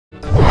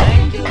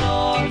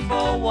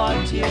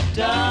what you've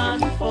done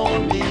for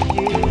me.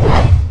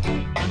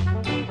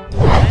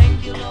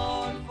 Thank you,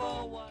 Lord,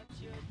 for what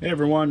you've done. Hey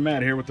everyone,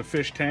 Matt here with the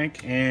fish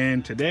tank,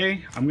 and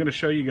today I'm going to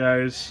show you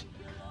guys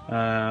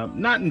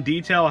not in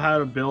detail how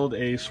to build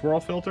a swirl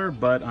filter,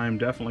 but I'm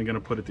definitely going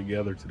to put it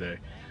together today.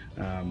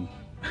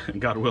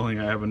 God willing,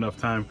 I have enough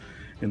time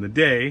in the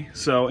day.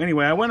 So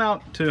anyway, I went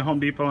out to Home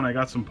Depot and I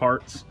got some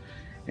parts,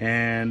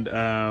 and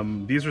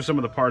these are some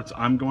of the parts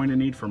I'm going to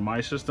need for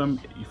my system.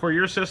 For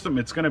your system,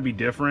 it's going to be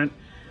different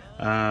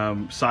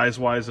size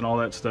wise and all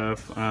that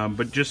stuff,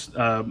 but just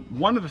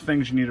one of the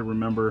things you need to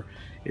remember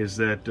is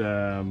that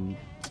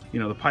you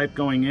know, the pipe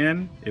going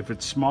in, if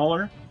it's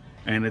smaller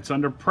and it's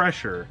under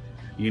pressure,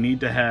 you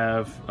need to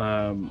have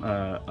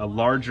a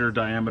larger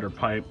diameter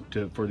pipe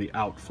for the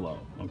outflow,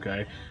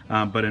 okay?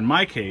 But in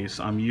my case,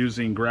 I'm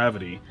using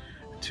gravity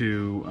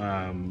to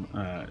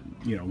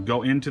you know,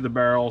 go into the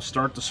barrel,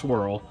 start the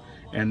swirl,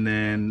 and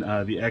then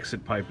the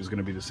exit pipe is going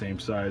to be the same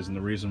size. And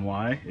the reason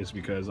why is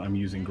because I'm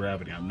using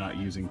gravity, I'm not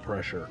using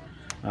pressure.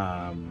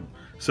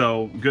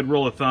 So good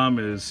rule of thumb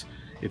is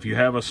if you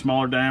have a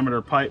smaller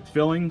diameter pipe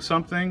filling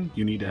something,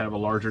 you need to have a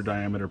larger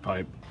diameter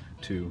pipe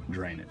to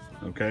drain it,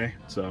 okay?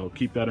 So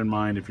keep that in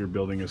mind if you're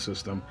building a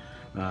system.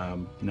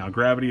 Now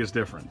gravity is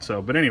different,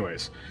 so, but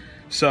anyways,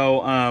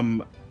 so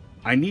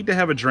I need to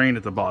have a drain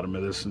at the bottom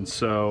of this, and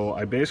so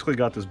I basically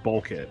got this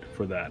bulkhead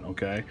for that,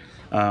 okay?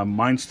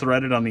 Mine's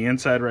threaded on the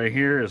inside right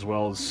here as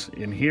well as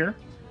in here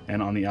and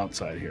on the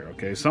outside here,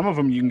 okay? Some of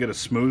them you can get a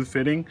smooth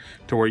fitting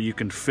to where you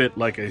can fit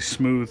like a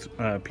smooth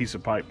piece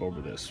of pipe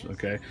over this,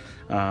 okay?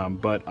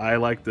 But I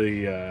like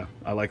the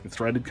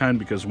threaded kind,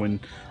 because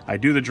when I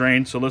do the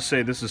drain, so let's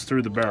say this is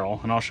through the barrel,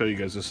 and I'll show you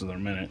guys this in a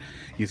minute.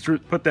 You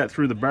put that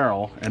through the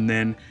barrel, and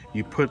then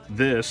you put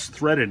this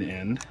threaded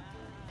end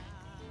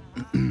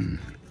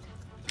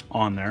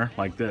on there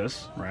like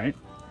this, right?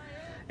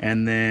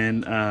 And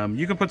then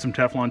you can put some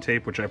Teflon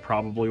tape, which I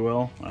probably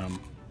will.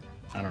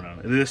 I don't know,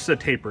 this is a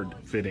tapered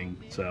fitting,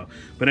 so,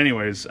 but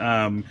anyways,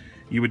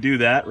 you would do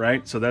that,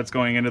 right? So that's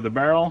going into the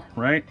barrel,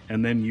 right?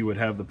 And then you would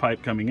have the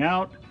pipe coming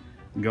out,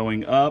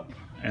 going up,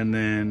 and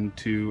then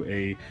to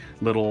a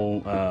little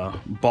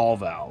ball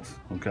valve,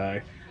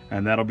 okay?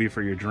 And that'll be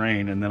for your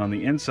drain. And then on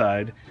the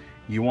inside,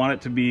 you want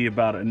it to be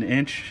about an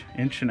inch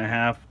and a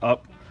half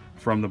up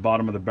from the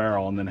bottom of the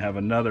barrel, and then have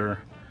another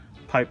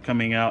pipe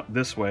coming out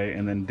this way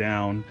and then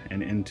down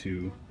and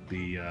into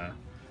the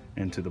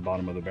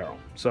bottom of the barrel.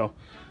 So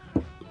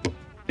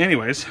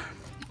anyways,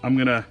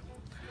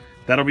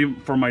 that'll be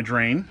for my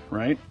drain,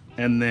 right?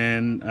 And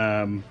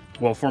then,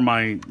 well, for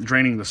my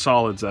draining the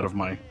solids out of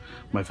my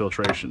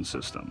filtration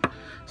system.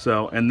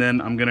 So, and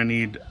then I'm gonna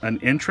need an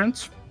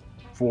entrance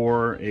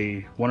for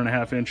a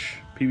 1.5 inch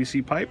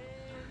PVC pipe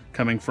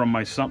coming from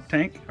my sump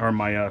tank, or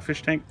my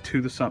fish tank,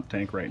 to the sump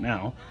tank right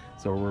now.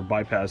 So we're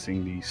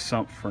bypassing the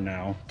sump for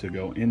now to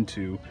go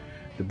into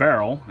the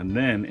barrel and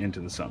then into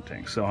the sump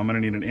tank. So I'm gonna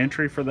need an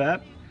entry for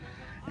that.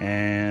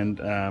 And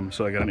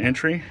so I got an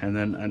entry and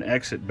then an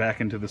exit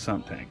back into the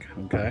sump tank,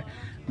 okay?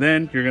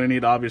 Then you're gonna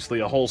need obviously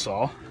a hole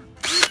saw,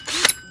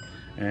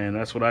 and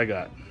that's what I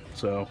got.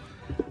 So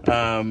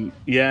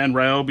yeah, and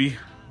Ryobi,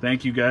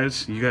 thank you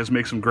guys. You guys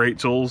make some great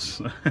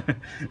tools.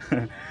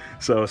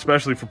 So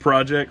especially for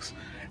projects.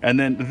 And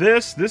then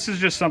this is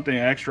just something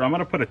extra. I'm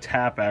gonna put a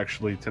tap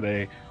actually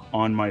today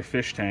on my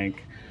fish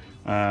tank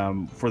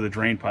for the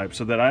drain pipe,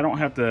 so that I don't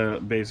have to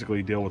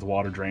basically deal with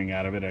water draining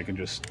out of it. I can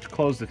just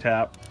close the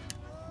tap,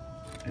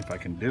 if I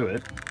can do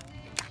it.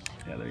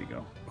 Yeah, there you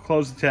go.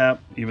 Close the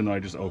tap, even though I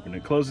just opened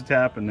it. Close the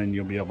tap, and then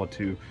you'll be able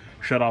to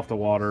shut off the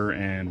water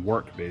and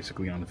work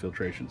basically on the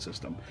filtration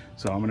system.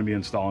 So I'm going to be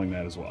installing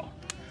that as well.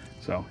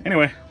 So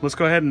anyway, let's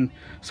go ahead and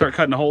start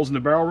cutting the holes in the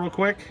barrel real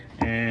quick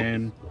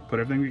and put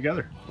everything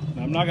together.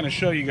 Now, I'm not going to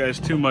show you guys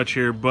too much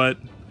here, but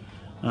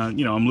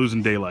you know, I'm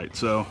losing daylight.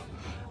 So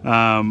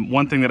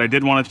one thing that I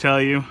did want to tell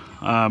you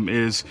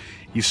is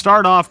you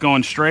start off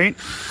going straight,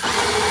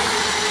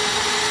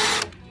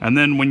 and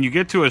then when you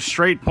get to a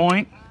straight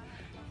point,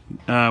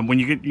 when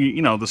you get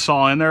you know, the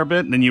saw in there a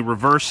bit, then you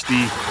reverse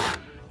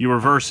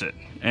it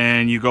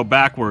and you go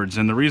backwards.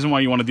 And the reason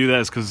why you want to do that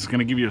is because it's going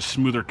to give you a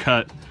smoother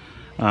cut.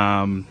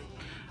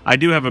 I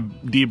do have a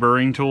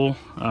deburring tool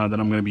that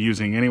I'm going to be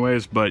using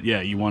anyways, but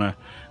yeah, you want to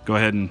go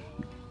ahead and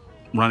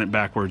run it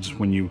backwards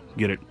when you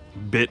get it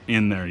bit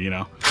in there, you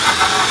know.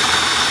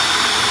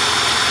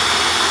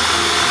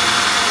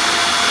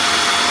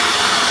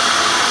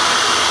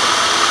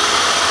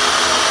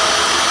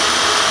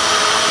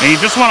 And you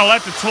just want to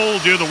let the tool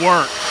do the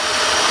work.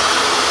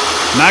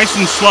 Nice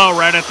and slow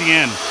right at the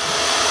end.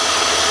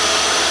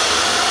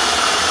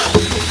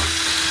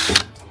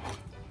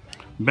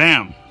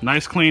 Bam,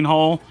 nice clean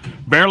hole.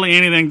 Barely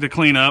anything to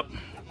clean up.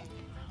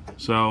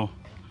 So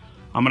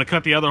I'm gonna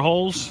cut the other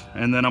holes,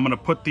 and then I'm gonna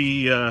put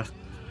the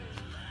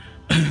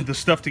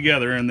stuff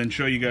together and then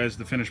show you guys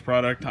the finished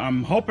product.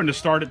 I'm hoping to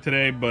start it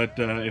today, but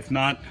if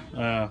not,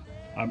 I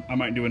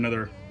might do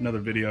another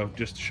video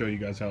just to show you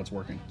guys how it's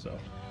working. So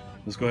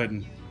let's go ahead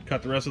and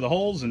cut the rest of the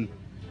holes and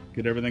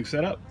get everything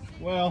set up.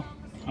 Well,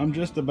 I'm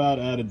just about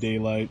out of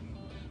daylight.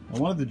 I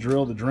wanted to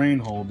drill the drain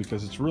hole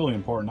because it's really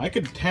important. I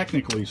could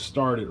technically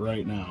start it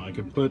right now. I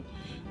could put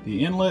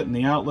the inlet and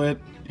the outlet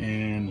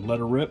and let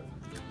her rip,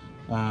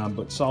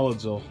 but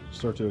solids will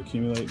start to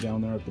accumulate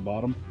down there at the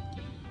bottom,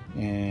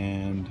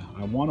 and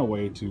I want a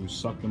way to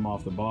suck them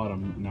off the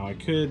bottom. Now I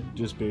could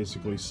just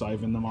basically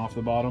siphon them off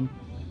the bottom,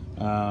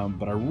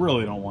 but I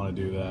really don't want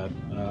to do that.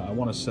 I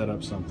want to set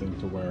up something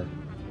to where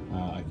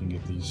I can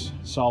get these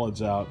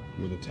solids out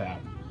with a tap.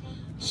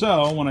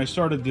 So when I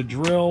started to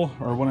drill,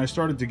 or when I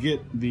started to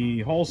get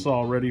the hole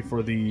saw ready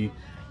for the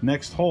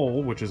next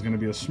hole, which is going to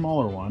be a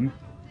smaller one,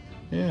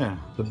 yeah,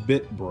 the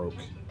bit broke.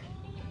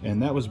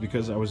 And that was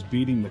because I was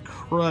beating the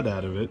crud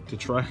out of it to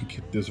try and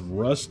get this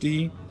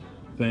rusty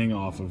thing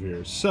off of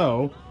here.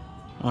 So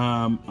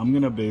I'm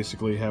going to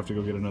basically have to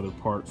go get another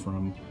part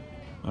from,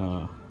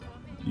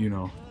 you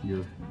know,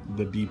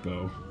 the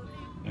depot.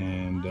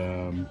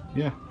 And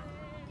yeah,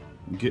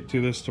 get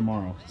to this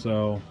tomorrow.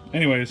 So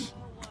anyways,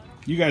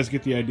 you guys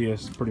get the idea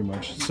pretty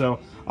much. So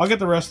I'll get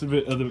the rest of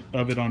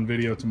it on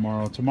video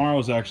tomorrow. Tomorrow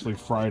is actually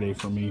Friday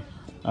for me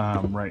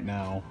right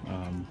now,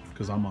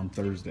 because I'm on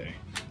Thursday.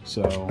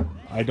 So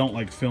I don't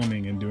like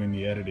filming and doing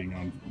the editing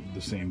on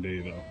the same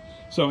day though.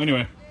 So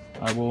anyway,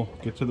 I will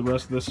get to the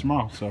rest of this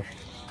tomorrow. So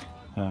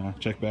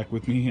check back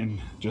with me in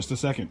just a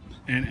second.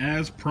 And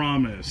as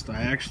promised,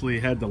 I actually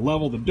had to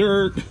level the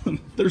dirt.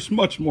 There's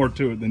much more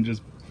to it than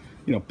just,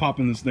 you know,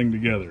 popping this thing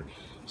together.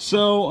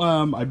 So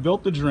I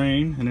built the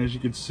drain, and as you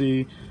can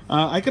see,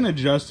 I can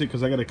adjust it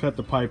because I got to cut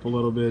the pipe a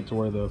little bit to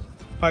where the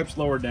pipe's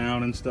lower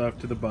down and stuff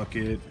to the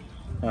bucket.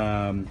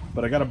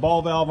 But I got a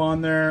ball valve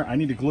on there. I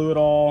need to glue it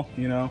all,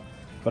 you know,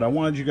 but I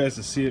wanted you guys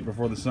to see it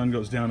before the sun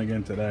goes down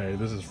again today.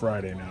 This is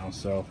Friday now,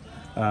 so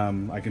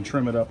I can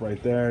trim it up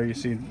right there. You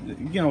see,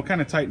 you know, kind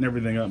of tighten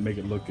everything up, make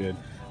it look good.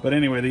 But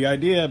anyway, the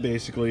idea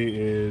basically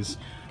is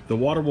the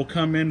water will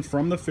come in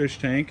from the fish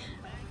tank,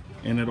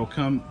 and it'll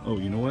come, oh,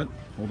 you know what?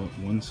 Hold on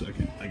 1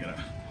 second. I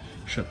gotta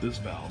shut this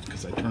valve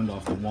because I turned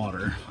off the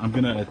water. I'm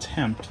gonna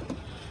attempt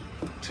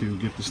to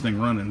get this thing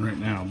running right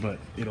now, but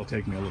it'll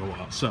take me a little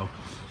while. So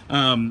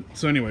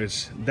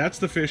anyways, that's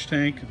the fish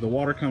tank. The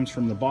water comes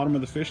from the bottom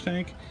of the fish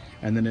tank,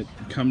 and then it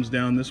comes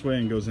down this way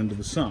and goes into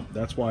the sump.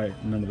 That's why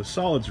none of the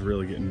solids are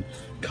really getting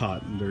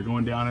caught. They're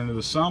going down into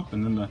the sump,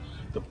 and then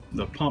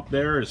the pump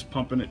there is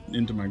pumping it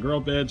into my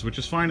grow beds, which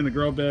is fine in the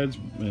grow beds.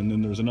 And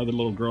then there's another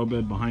little grow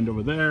bed behind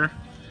over there,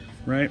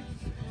 right?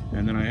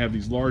 And then I have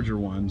these larger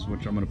ones,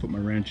 which I'm going to put my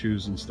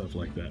ranchus and stuff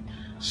like that.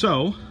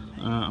 So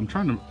I'm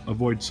trying to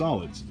avoid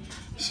solids.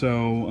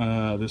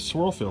 So this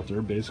swirl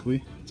filter,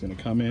 basically, it's going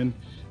to come in,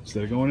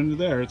 instead of going into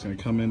there, it's going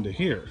to come into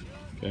here.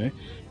 Okay.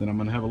 Then I'm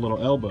going to have a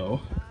little elbow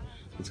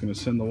that's going to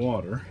send the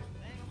water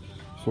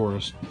for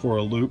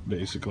a loop,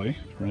 basically,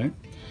 right?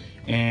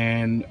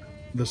 And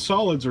the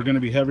solids are going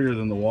to be heavier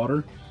than the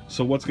water.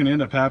 So what's going to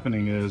end up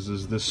happening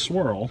is this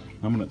swirl.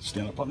 I'm going to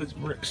stand up on these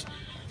bricks.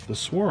 The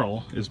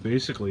swirl is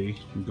basically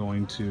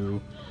going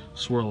to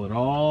swirl it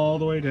all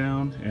the way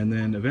down, and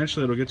then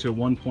eventually it'll get to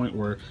one point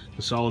where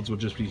the solids will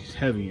just be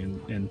heavy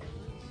and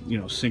you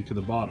know, sink to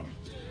the bottom.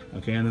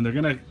 Okay, and then they're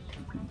gonna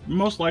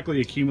most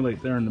likely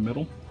accumulate there in the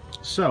middle.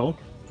 So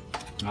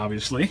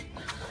obviously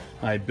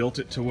I built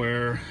it to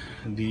where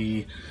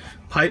the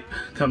pipe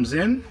comes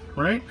in,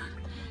 right?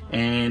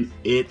 And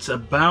it's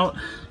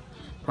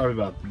probably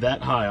about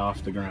that high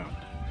off the ground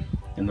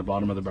in the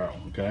bottom of the barrel,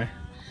 okay?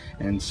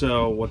 And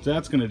so what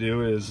that's going to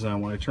do is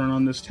when I turn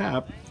on this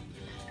tap,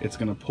 it's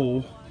going to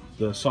pull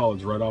the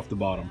solids right off the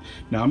bottom.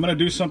 Now I'm going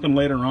to do something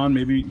later on,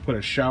 maybe put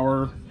a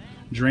shower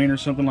drain or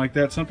something like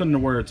that, something to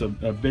where it's a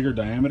bigger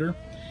diameter,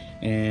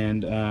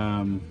 and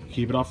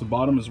keep it off the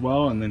bottom as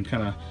well, and then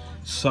kind of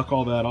suck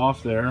all that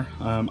off there.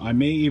 I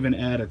may even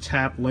add a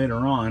tap later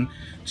on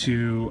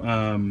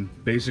to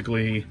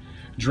basically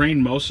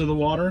drain most of the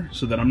water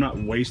so that I'm not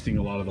wasting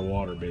a lot of the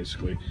water,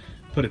 basically.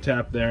 Put a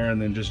tap there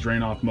and then just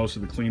drain off most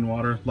of the clean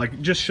water.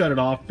 Like, just shut it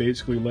off,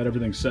 basically let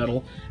everything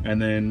settle, and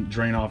then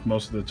drain off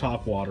most of the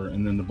top water,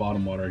 and then the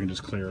bottom water I can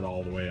just clear it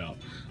all the way out.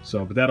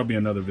 So, but that'll be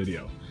another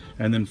video.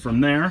 And then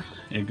from there,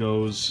 it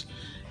goes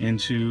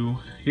into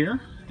here,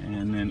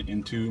 and then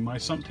into my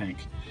sump tank.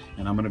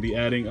 And I'm gonna be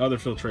adding other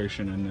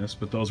filtration in this,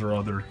 but those are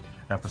other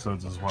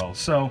episodes as well.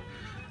 So,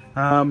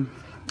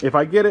 if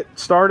I get it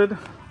started,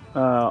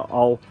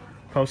 I'll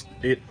post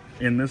it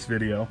in this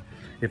video.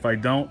 If I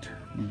don't,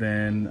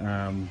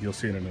 then you'll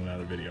see it in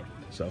another video.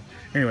 So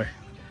anyway,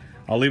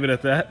 I'll leave it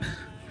at that.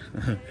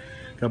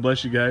 God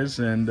bless you guys,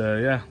 and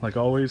yeah, like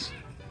always,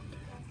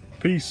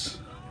 peace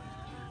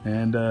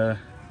and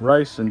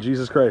rice and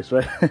Jesus Christ,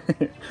 right?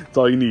 That's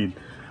all you need.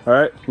 All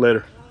right,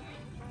 later.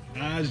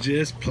 I was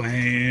just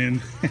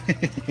playing.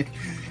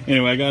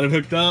 Anyway, I got it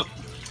hooked up,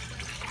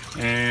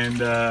 and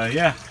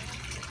yeah,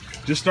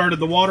 just started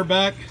the water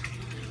back.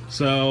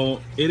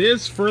 So it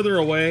is further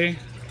away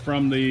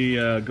from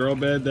the grow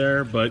bed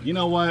there, but you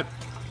know what,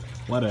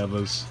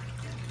 whatevers,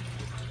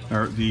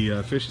 or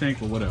the fish tank,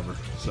 or whatever.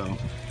 So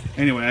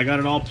anyway, I got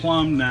it all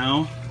plumbed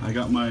now. I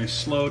got my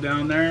slow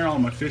down there, all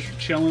my fish are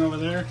chilling over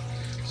there.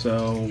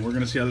 So we're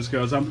gonna see how this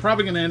goes. I'm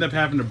probably gonna end up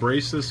having to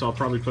brace this, so I'll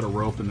probably put a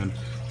rope and then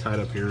tied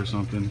up here or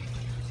something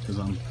because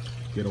I'm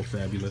ghetto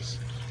fabulous.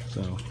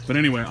 So, but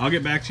anyway, I'll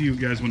get back to you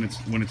guys when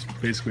it's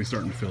basically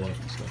starting to fill up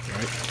and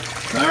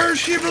stuff, right? There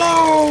she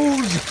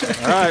blows!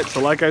 All right,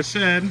 so like I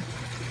said,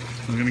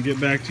 I'm gonna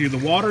get back to you.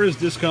 The water is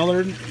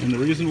discolored, and the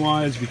reason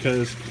why is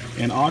because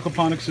in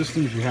aquaponic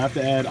systems you have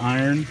to add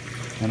iron,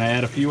 and I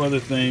add a few other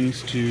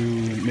things to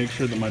make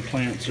sure that my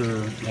plants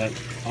are at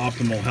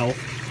optimal health.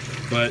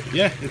 But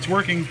yeah, it's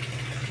working.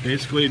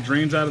 Basically, it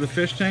drains out of the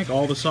fish tank.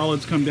 All the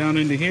solids come down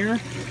into here.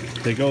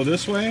 They go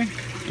this way,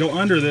 go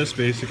under this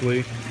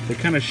basically. They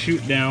kind of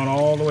shoot down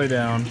all the way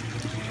down,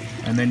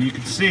 and then you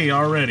can see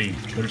already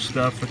there's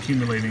stuff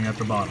accumulating at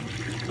the bottom.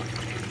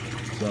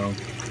 So,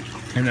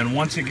 and then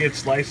once it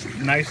gets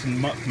nice and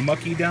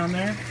mucky down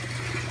there,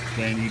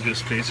 then you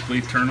just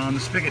basically turn on the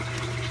spigot,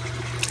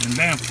 and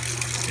bam,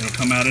 it'll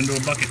come out into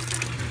a bucket.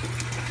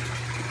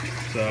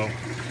 So,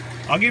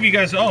 I'll give you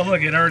guys, oh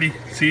look, it already,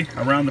 see,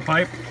 around the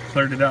pipe,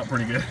 cleared it out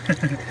pretty good.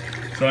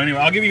 So anyway,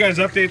 I'll give you guys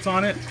updates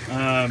on it.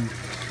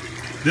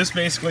 This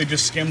basically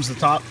just skims the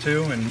top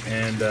too, and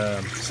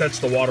sets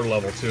the water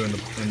level too in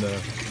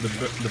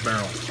the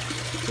barrel.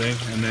 See,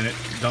 and then it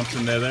dumps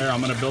into there.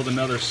 I'm going to build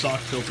another sock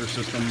filter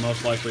system,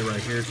 most likely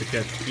right here, to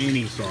catch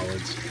any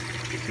solids.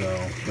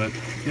 So, but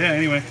yeah,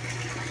 anyway,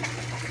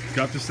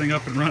 got this thing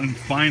up and running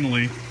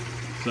finally.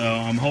 So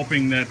I'm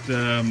hoping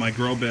that my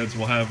grow beds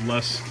will have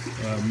less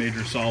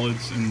major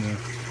solids in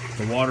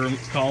the water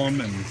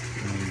column, and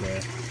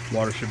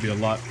water should be a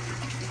lot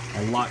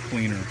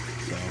cleaner.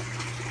 So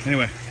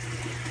anyway.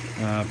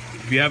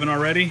 If you haven't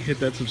already, hit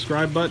that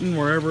subscribe button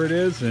wherever it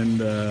is, and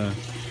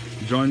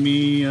join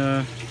me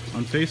on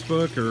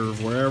Facebook or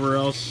wherever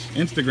else.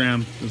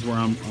 Instagram is where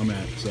I'm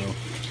at. So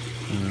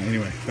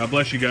anyway, God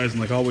bless you guys,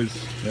 and like always,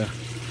 yeah,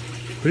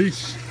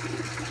 peace.